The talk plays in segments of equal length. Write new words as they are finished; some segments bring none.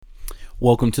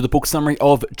Welcome to the book summary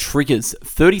of Triggers,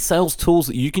 30 sales tools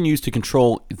that you can use to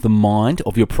control the mind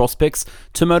of your prospects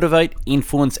to motivate,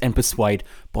 influence, and persuade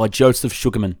by Joe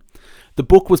Sugarman. The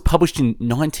book was published in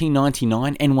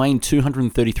 1999 and weighing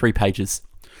 233 pages.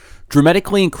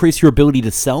 Dramatically increase your ability to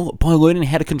sell by learning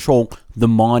how to control the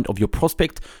mind of your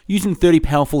prospect using 30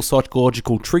 powerful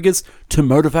psychological triggers to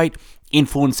motivate,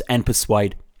 influence, and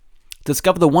persuade.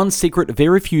 Discover the one secret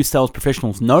very few sales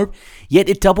professionals know, yet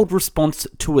it doubled response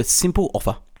to a simple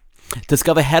offer.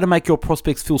 Discover how to make your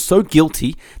prospects feel so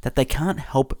guilty that they can't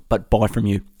help but buy from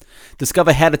you.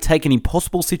 Discover how to take an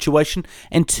impossible situation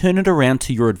and turn it around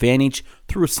to your advantage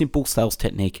through a simple sales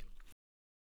technique.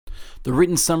 The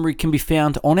written summary can be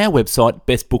found on our website,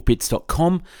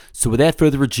 bestbookbits.com. So without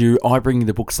further ado, I bring you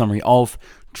the book summary of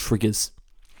Triggers.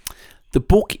 The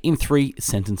book in 3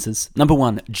 sentences. Number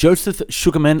 1, Joseph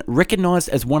Sugarman, recognized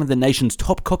as one of the nation's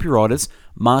top copywriters,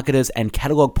 marketers, and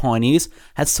catalog pioneers,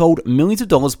 has sold millions of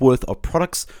dollars worth of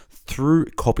products through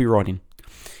copywriting.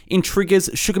 In Triggers,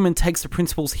 Sugarman takes the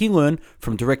principles he learned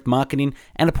from direct marketing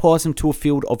and applies them to a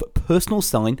field of personal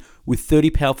selling with 30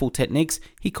 powerful techniques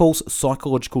he calls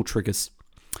psychological triggers.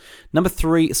 Number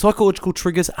 3, psychological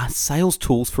triggers are sales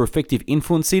tools for effective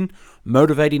influencing,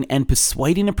 motivating, and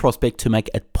persuading a prospect to make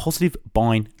a positive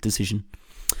buying decision.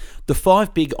 The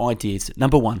 5 big ideas.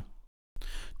 Number 1,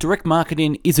 direct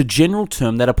marketing is a general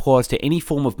term that applies to any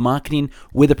form of marketing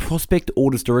where the prospect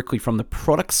orders directly from the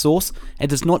product source and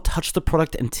does not touch the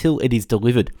product until it is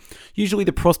delivered. Usually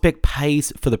the prospect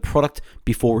pays for the product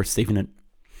before receiving it.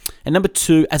 And number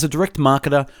 2, as a direct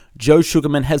marketer, Joe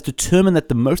Sugarman has determined that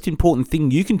the most important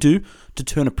thing you can do to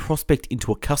turn a prospect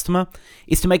into a customer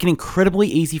is to make it incredibly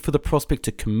easy for the prospect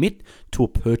to commit to a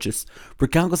purchase,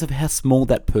 regardless of how small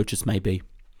that purchase may be.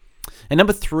 And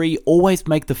number 3, always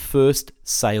make the first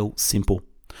sale simple.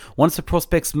 Once the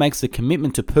prospect makes the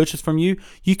commitment to purchase from you,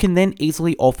 you can then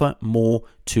easily offer more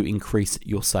to increase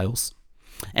your sales.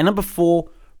 And number 4,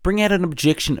 bring out an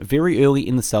objection very early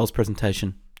in the sales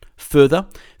presentation. Further,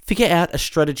 figure out a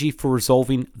strategy for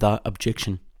resolving the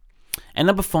objection. And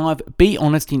number 5, be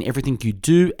honest in everything you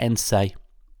do and say.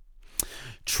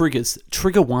 Triggers.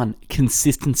 Trigger 1,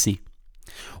 consistency.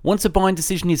 Once a buying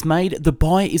decision is made, the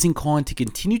buyer is inclined to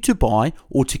continue to buy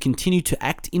or to continue to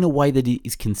act in a way that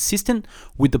is consistent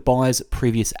with the buyer's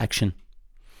previous action.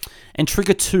 And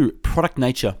trigger 2, product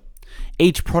nature.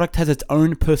 Each product has its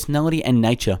own personality and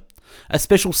nature, a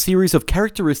special series of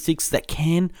characteristics that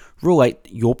can relate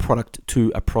your product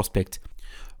to a prospect.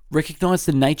 Recognize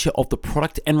the nature of the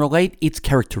product and relate its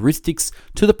characteristics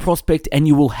to the prospect, and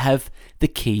you will have the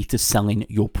key to selling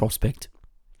your prospect.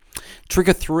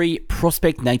 Trigger 3,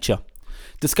 prospect nature.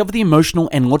 Discover the emotional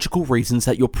and logical reasons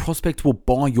that your prospect will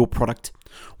buy your product.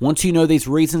 Once you know these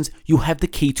reasons, you'll have the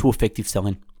key to effective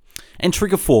selling. And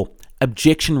trigger 4,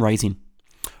 objection raising.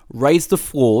 Raise the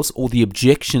flaws or the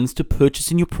objections to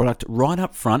purchasing your product right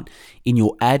up front in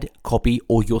your ad copy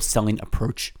or your selling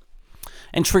approach.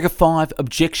 And trigger 5,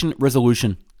 objection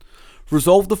resolution.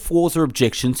 Resolve the flaws or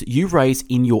objections you raise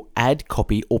in your ad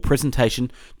copy or presentation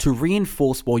to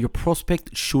reinforce why your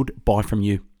prospect should buy from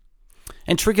you.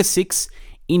 And trigger 6,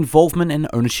 involvement and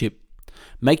ownership.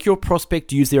 Make your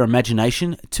prospect use their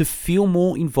imagination to feel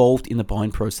more involved in the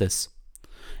buying process.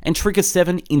 And trigger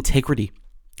 7, integrity.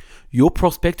 Your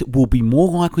prospect will be more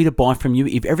likely to buy from you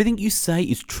if everything you say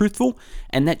is truthful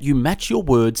and that you match your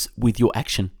words with your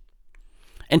action.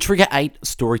 And trigger 8,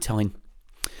 storytelling.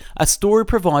 A story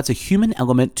provides a human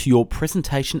element to your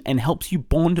presentation and helps you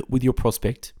bond with your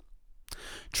prospect.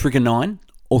 Trigger 9,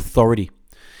 authority.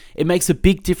 It makes a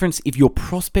big difference if your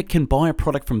prospect can buy a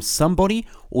product from somebody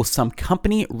or some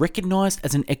company recognized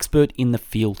as an expert in the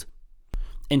field.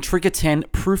 And trigger 10,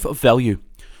 proof of value.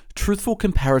 Truthful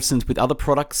comparisons with other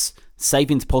products,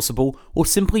 savings possible, or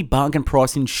simply bargain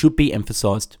pricing should be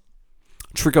emphasized.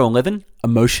 Trigger 11,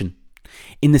 emotion.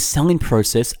 In the selling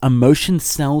process, emotion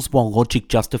sells while logic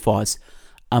justifies.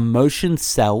 Emotion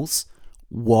sells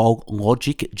while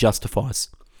logic justifies.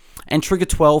 And trigger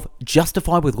 12,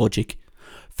 justify with logic.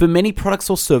 For many products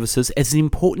or services, it is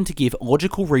important to give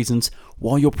logical reasons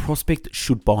why your prospect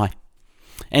should buy.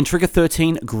 And trigger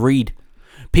 13, greed.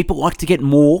 People like to get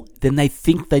more than they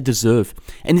think they deserve,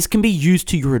 and this can be used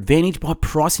to your advantage by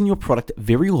pricing your product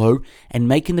very low and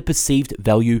making the perceived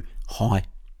value high.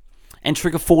 And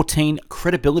trigger 14,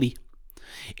 credibility.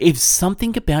 If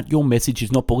something about your message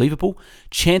is not believable,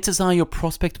 chances are your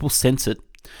prospect will sense it.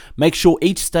 Make sure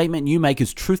each statement you make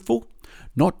is truthful,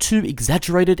 not too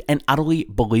exaggerated and utterly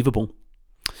believable.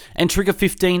 And trigger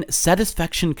 15,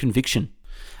 satisfaction conviction.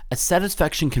 A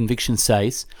satisfaction conviction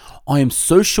says, I am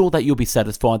so sure that you'll be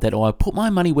satisfied that I put my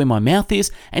money where my mouth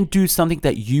is and do something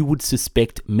that you would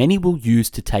suspect many will use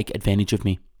to take advantage of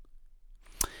me.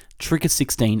 Trigger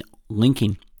 16,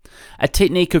 linking. A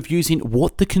technique of using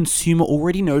what the consumer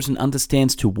already knows and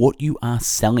understands to what you are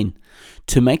selling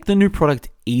to make the new product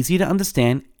easy to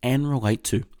understand and relate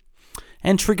to.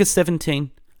 And trigger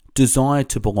 17, desire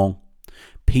to belong.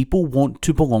 People want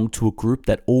to belong to a group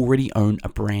that already own a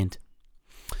brand.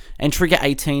 And trigger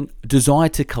 18, desire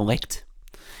to collect.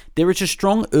 There is a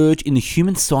strong urge in the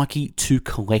human psyche to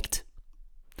collect.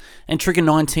 And trigger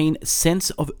 19, sense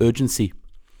of urgency.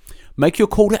 Make your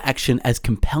call to action as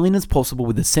compelling as possible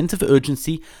with a sense of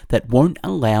urgency that won't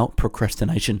allow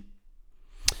procrastination.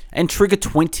 And trigger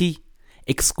 20,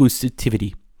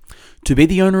 exclusivity. To be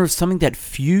the owner of something that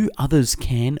few others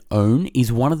can own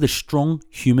is one of the strong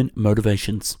human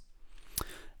motivations.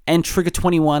 And trigger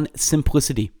 21,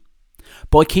 simplicity.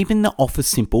 By keeping the offer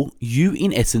simple, you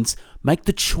in essence make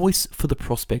the choice for the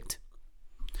prospect.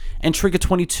 And trigger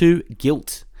 22,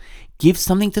 guilt. Give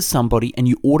something to somebody and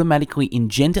you automatically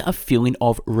engender a feeling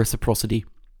of reciprocity.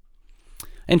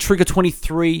 And trigger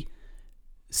 23,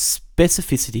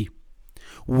 specificity.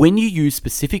 When you use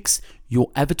specifics,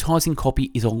 your advertising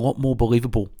copy is a lot more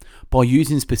believable. By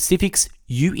using specifics,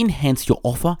 you enhance your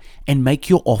offer and make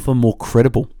your offer more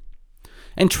credible.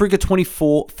 And trigger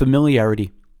 24,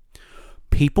 familiarity.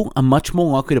 People are much more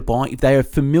likely to buy if they are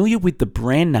familiar with the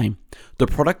brand name, the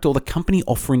product, or the company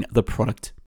offering the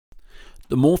product.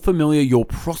 The more familiar your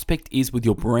prospect is with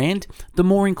your brand, the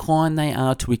more inclined they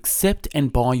are to accept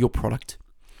and buy your product.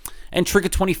 And trigger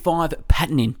 25,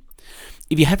 patenting.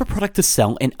 If you have a product to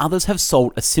sell and others have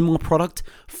sold a similar product,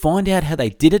 find out how they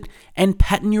did it and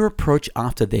patent your approach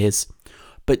after theirs.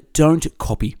 But don't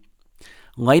copy.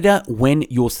 Later, when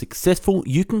you're successful,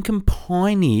 you can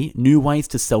pioneer new ways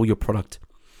to sell your product.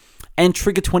 And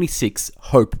trigger 26,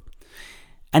 hope.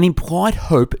 An implied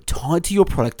hope tied to your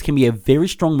product can be a very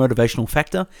strong motivational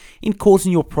factor in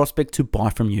causing your prospect to buy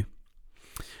from you.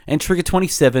 And trigger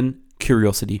 27,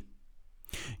 curiosity.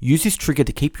 Use this trigger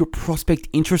to keep your prospect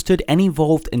interested and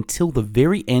involved until the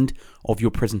very end of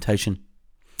your presentation.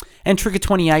 And trigger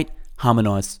 28,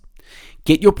 harmonize.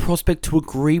 Get your prospect to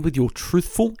agree with your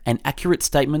truthful and accurate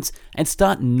statements and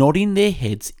start nodding their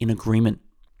heads in agreement.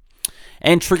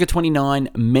 And trigger 29,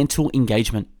 mental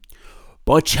engagement.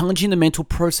 By challenging the mental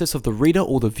process of the reader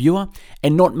or the viewer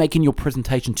and not making your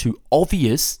presentation too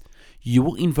obvious, you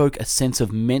will invoke a sense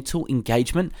of mental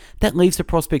engagement that leaves the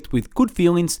prospect with good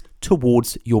feelings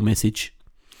towards your message.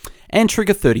 And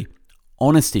trigger 30,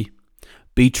 honesty.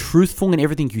 Be truthful in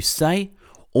everything you say,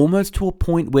 almost to a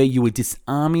point where you are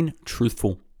disarming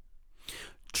truthful.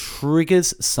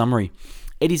 Triggers summary.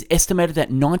 It is estimated that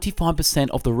 95%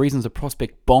 of the reasons a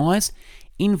prospect buys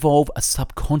involve a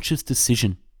subconscious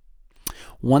decision.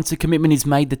 Once a commitment is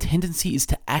made, the tendency is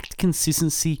to act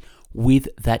consistency with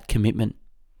that commitment.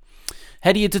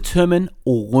 How do you determine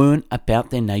or learn about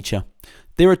their nature?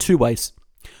 There are two ways.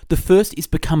 The first is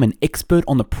become an expert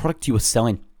on the product you are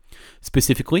selling.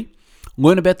 Specifically,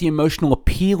 learn about the emotional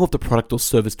appeal of the product or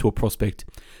service to a prospect.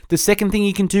 The second thing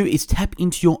you can do is tap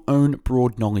into your own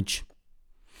broad knowledge.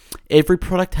 Every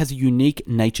product has a unique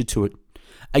nature to it,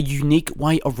 a unique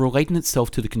way of relating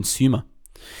itself to the consumer.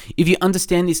 If you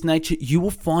understand this nature, you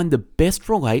will find the best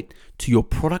relate to your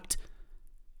product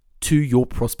to your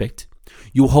prospect.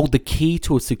 You'll hold the key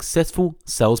to a successful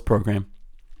sales program.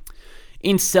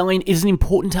 In selling, it is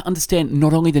important to understand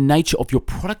not only the nature of your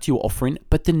product you're offering,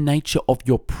 but the nature of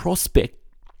your prospect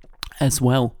as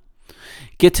well.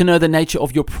 Get to know the nature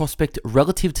of your prospect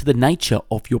relative to the nature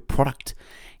of your product.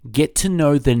 Get to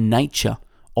know the nature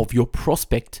of your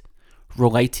prospect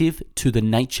relative to the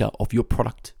nature of your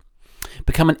product.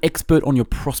 Become an expert on your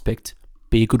prospect.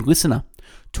 Be a good listener.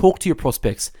 Talk to your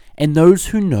prospects and those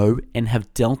who know and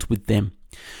have dealt with them.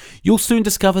 You'll soon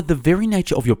discover the very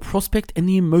nature of your prospect and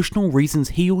the emotional reasons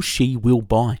he or she will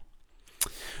buy.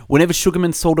 Whenever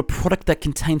Sugarman sold a product that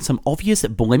contained some obvious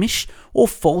blemish or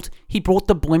fault, he brought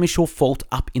the blemish or fault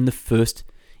up in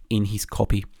his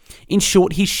copy. In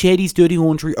short, he shared his dirty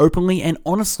laundry openly and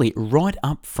honestly right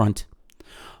up front.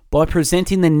 By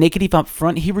presenting the negative up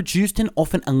front, he reduced and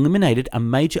often eliminated a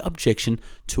major objection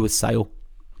to a sale.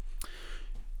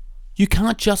 You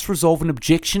can't just resolve an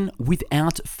objection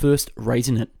without first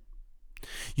raising it.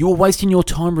 You are wasting your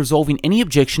time resolving any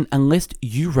objection unless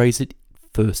you raise it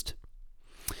first.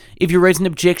 If you raise an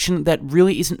objection that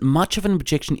really isn't much of an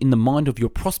objection in the mind of your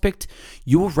prospect,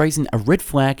 you are raising a red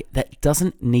flag that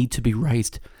doesn't need to be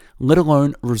raised, let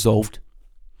alone resolved.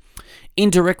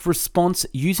 Indirect response,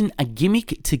 using a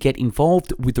gimmick to get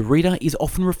involved with the reader, is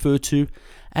often referred to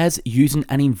as using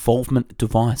an involvement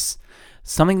device,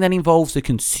 something that involves the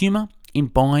consumer in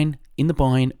the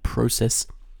buying process.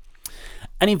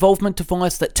 An involvement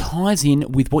device that ties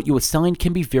in with what you are selling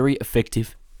can be very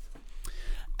effective.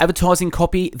 Advertising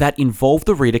copy that involves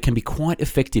the reader can be quite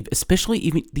effective, especially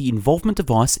if the involvement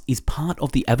device is part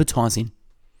of the advertising.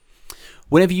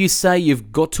 Whenever you say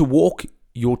you've got to walk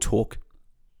your talk.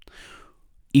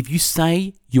 If you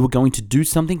say you are going to do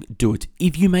something, do it.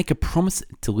 If you make a promise,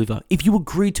 deliver. If you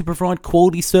agree to provide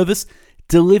quality service,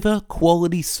 deliver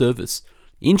quality service.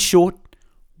 In short,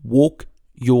 walk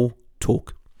your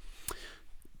talk.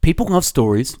 People love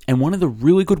stories, and one of the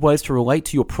really good ways to relate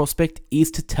to your prospect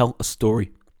is to tell a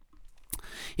story.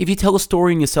 If you tell a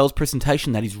story in your sales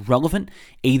presentation that is relevant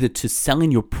either to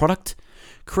selling your product,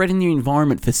 creating the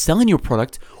environment for selling your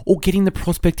product, or getting the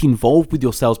prospect involved with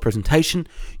your sales presentation,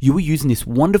 you are using this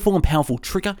wonderful and powerful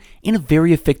trigger in a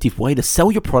very effective way to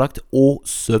sell your product or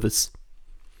service.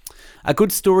 A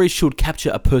good story should capture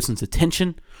a person's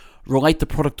attention, relate the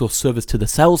product or service to the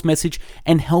sales message,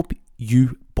 and help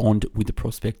you bond with the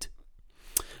prospect.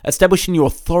 Establishing your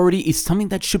authority is something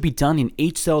that should be done in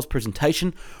each sales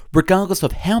presentation, regardless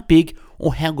of how big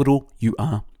or how little you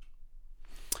are.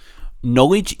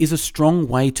 Knowledge is a strong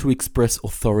way to express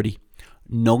authority.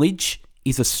 Knowledge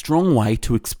is a strong way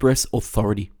to express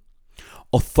authority.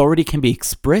 Authority can be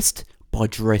expressed by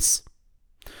dress.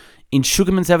 In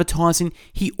Sugarman's advertising,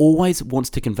 he always wants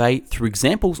to convey through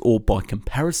examples or by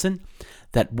comparison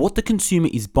that what the consumer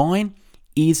is buying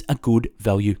is a good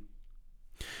value.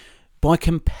 By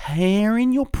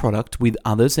comparing your product with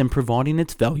others and providing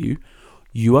its value,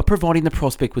 you are providing the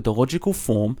prospect with a logical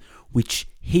form which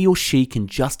he or she can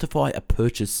justify a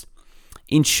purchase.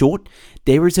 In short,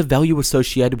 there is a value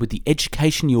associated with the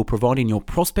education you are providing your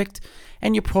prospect,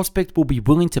 and your prospect will be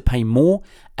willing to pay more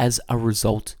as a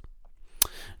result.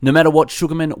 No matter what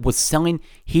Sugarman was selling,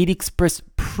 he'd express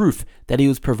proof that he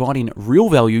was providing real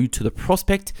value to the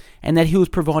prospect and that he was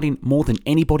providing more than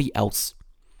anybody else.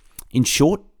 In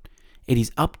short, it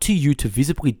is up to you to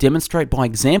visibly demonstrate by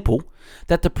example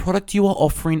that the product you are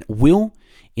offering will,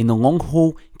 in the long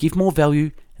haul, give more value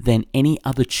than any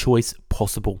other choice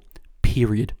possible.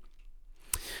 Period.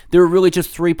 There are really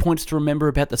just 3 points to remember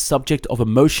about the subject of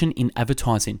emotion in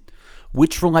advertising,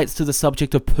 which relates to the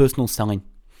subject of personal selling.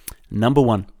 Number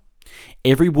 1,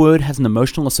 every word has an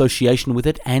emotional association with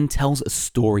it and tells a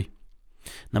story.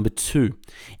 Number 2,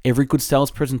 every good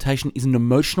sales presentation is an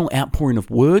emotional outpouring of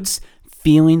words,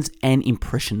 feelings, and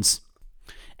impressions.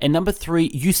 And number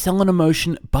 3, you sell an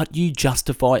emotion, but you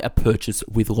justify a purchase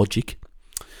with logic.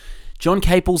 John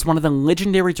Caples, one of the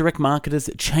legendary direct marketers,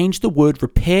 changed the word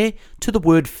repair to the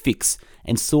word fix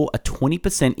and saw a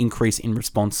 20% increase in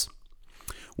response.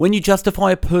 When you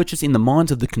justify a purchase in the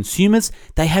minds of the consumers,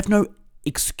 they have no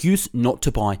excuse not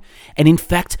to buy, and in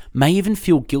fact may even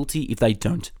feel guilty if they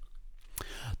don't.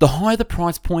 The higher the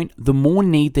price point, the more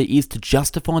need there is to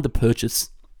justify the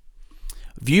purchase.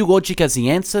 View logic as the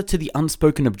answer to the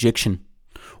unspoken objection.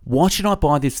 Why should I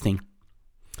buy this thing?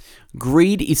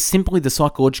 Greed is simply the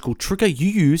psychological trigger you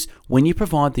use when you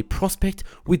provide the prospect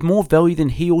with more value than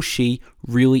he or she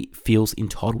really feels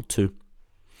entitled to.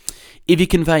 If you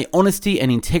convey honesty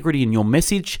and integrity in your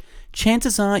message,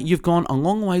 chances are you've gone a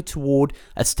long way toward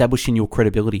establishing your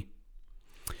credibility.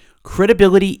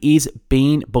 Credibility is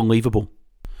being believable.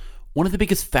 One of the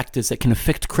biggest factors that can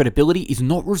affect credibility is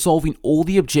not resolving all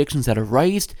the objections that are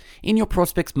raised in your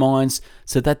prospects' minds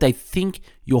so that they think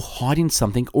you're hiding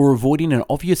something or avoiding an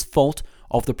obvious fault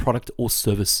of the product or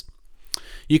service.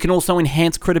 You can also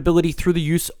enhance credibility through the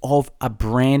use of a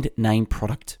brand name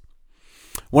product.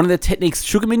 One of the techniques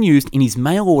Sugarman used in his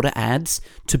mail order ads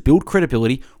to build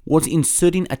credibility was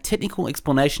inserting a technical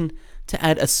explanation to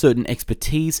add a certain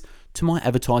expertise to my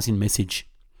advertising message.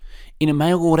 In a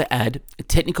mail order ad,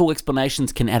 technical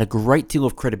explanations can add a great deal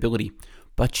of credibility,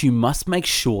 but you must make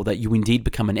sure that you indeed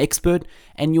become an expert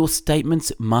and your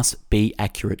statements must be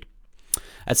accurate.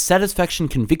 A satisfaction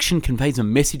conviction conveys a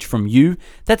message from you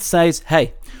that says,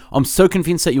 hey, I'm so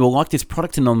convinced that you will like this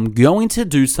product and I'm going to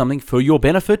do something for your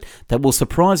benefit that will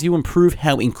surprise you and prove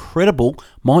how incredible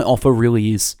my offer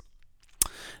really is.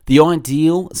 The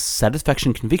ideal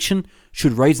satisfaction conviction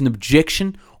should raise an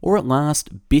objection or at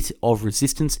last bit of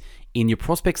resistance in your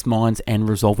prospect's minds and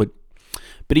resolve it.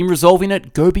 But in resolving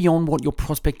it, go beyond what your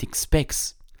prospect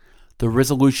expects. The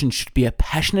resolution should be a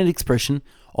passionate expression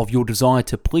of your desire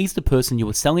to please the person you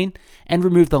are selling and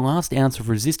remove the last ounce of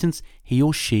resistance he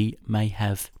or she may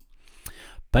have.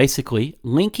 Basically,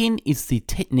 linking is the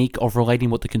technique of relating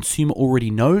what the consumer already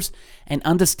knows and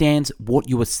understands what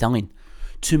you are selling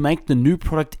to make the new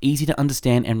product easy to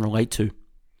understand and relate to.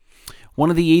 One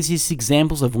of the easiest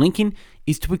examples of linking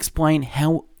is to explain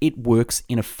how it works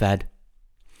in a fad.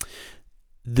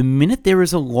 The minute there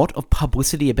is a lot of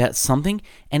publicity about something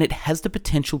and it has the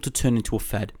potential to turn into a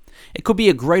fad, it could be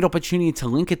a great opportunity to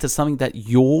link it to something that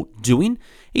you're doing,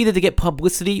 either to get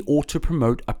publicity or to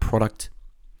promote a product.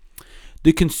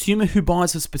 The consumer who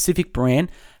buys a specific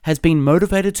brand has been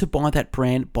motivated to buy that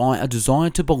brand by a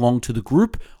desire to belong to the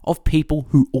group of people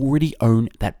who already own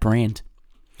that brand.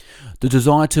 The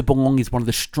desire to belong is one of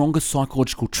the strongest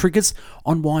psychological triggers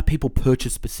on why people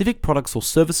purchase specific products or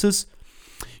services.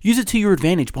 Use it to your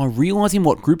advantage by realizing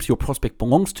what groups your prospect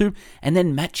belongs to and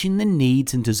then matching the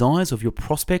needs and desires of your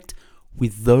prospect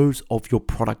with those of your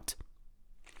product.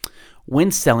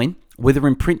 When selling, whether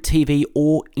in print, TV,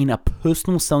 or in a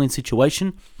personal selling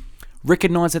situation,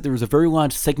 recognize that there is a very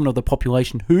large segment of the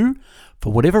population who,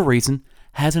 for whatever reason,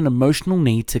 has an emotional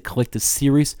need to collect a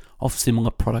series of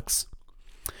similar products.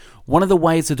 One of the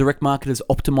ways the direct marketers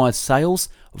optimize sales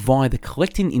via the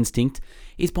collecting instinct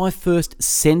is by first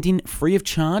sending free of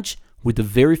charge with the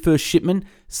very first shipment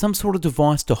some sort of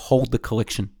device to hold the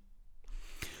collection.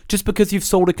 Just because you've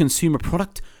sold a consumer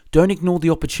product, don't ignore the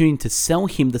opportunity to sell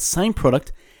him the same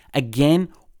product again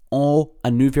or a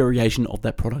new variation of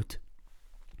that product.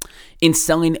 In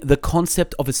selling, the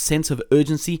concept of a sense of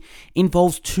urgency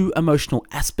involves two emotional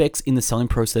aspects in the selling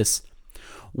process.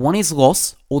 One is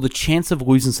loss or the chance of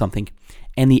losing something,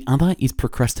 and the other is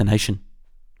procrastination.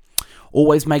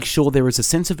 Always make sure there is a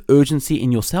sense of urgency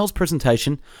in your sales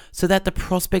presentation so that the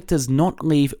prospect does not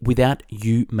leave without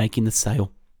you making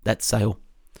that sale.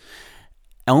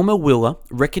 Elmer Wheeler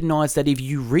recognized that if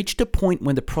you reached a point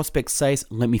when the prospect says,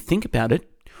 "Let me think about it,"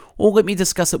 or "Let me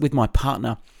discuss it with my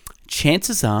partner,"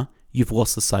 chances are you've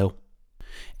lost the sale.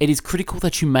 It is critical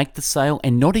that you make the sale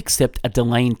and not accept a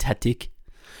delaying tactic.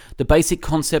 The basic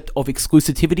concept of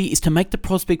exclusivity is to make the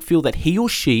prospect feel that he or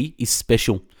she is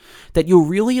special, that you're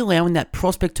really allowing that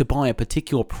prospect to buy a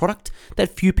particular product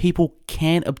that few people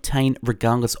can obtain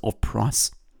regardless of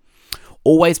price.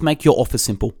 Always make your offer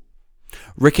simple.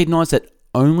 Recognize that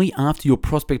only after your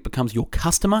prospect becomes your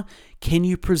customer can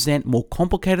you present more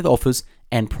complicated offers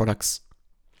and products.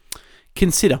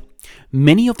 Consider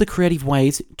many of the creative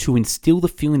ways to instill the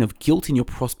feeling of guilt in your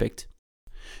prospect.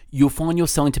 You'll find your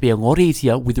selling to be a lot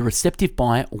easier with a receptive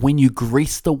buyer when you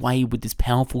grease the way with this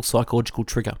powerful psychological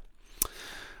trigger.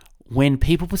 When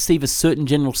people perceive a certain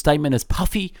general statement as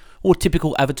puffy or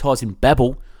typical advertising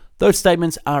babble, those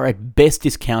statements are at best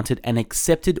discounted and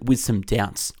accepted with some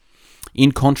doubts.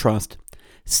 In contrast,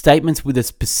 statements with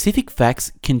specific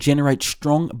facts can generate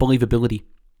strong believability.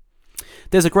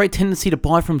 There's a great tendency to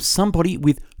buy from somebody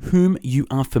with whom you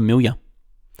are familiar.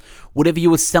 Whatever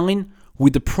you are selling,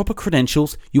 with the proper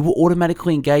credentials, you will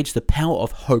automatically engage the power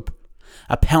of hope,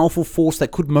 a powerful force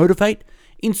that could motivate,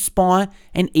 inspire,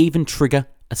 and even trigger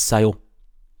a sale.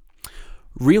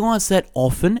 Realize that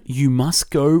often you must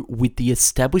go with the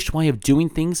established way of doing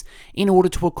things in order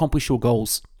to accomplish your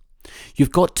goals.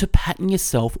 You've got to pattern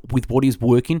yourself with what is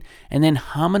working and then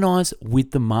harmonize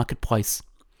with the marketplace.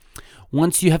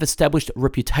 Once you have established a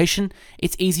reputation,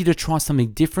 it's easy to try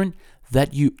something different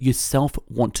that you yourself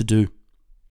want to do.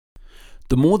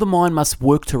 The more the mind must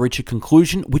work to reach a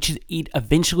conclusion, which it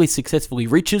eventually successfully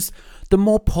reaches, the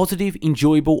more positive,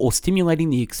 enjoyable, or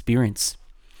stimulating the experience.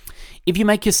 If you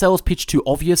make your sales pitch too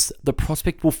obvious, the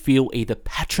prospect will feel either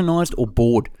patronized or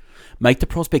bored. Make the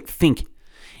prospect think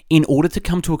in order to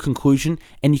come to a conclusion,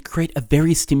 and you create a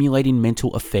very stimulating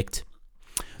mental effect.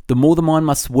 The more the mind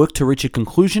must work to reach a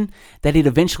conclusion that it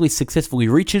eventually successfully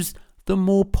reaches, the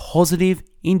more positive,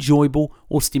 enjoyable,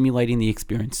 or stimulating the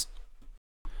experience.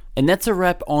 And that's a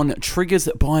wrap on Triggers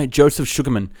by Joseph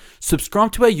Sugarman.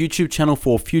 Subscribe to our YouTube channel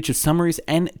for future summaries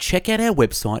and check out our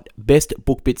website,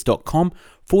 bestbookbits.com,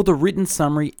 for the written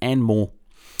summary and more.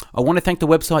 I want to thank the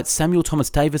website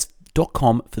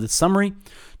samuelthomasdavis.com for the summary.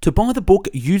 To buy the book,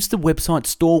 use the website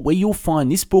store where you'll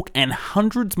find this book and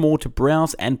hundreds more to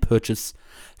browse and purchase.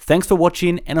 Thanks for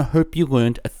watching, and I hope you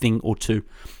learned a thing or two.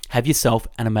 Have yourself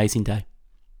an amazing day.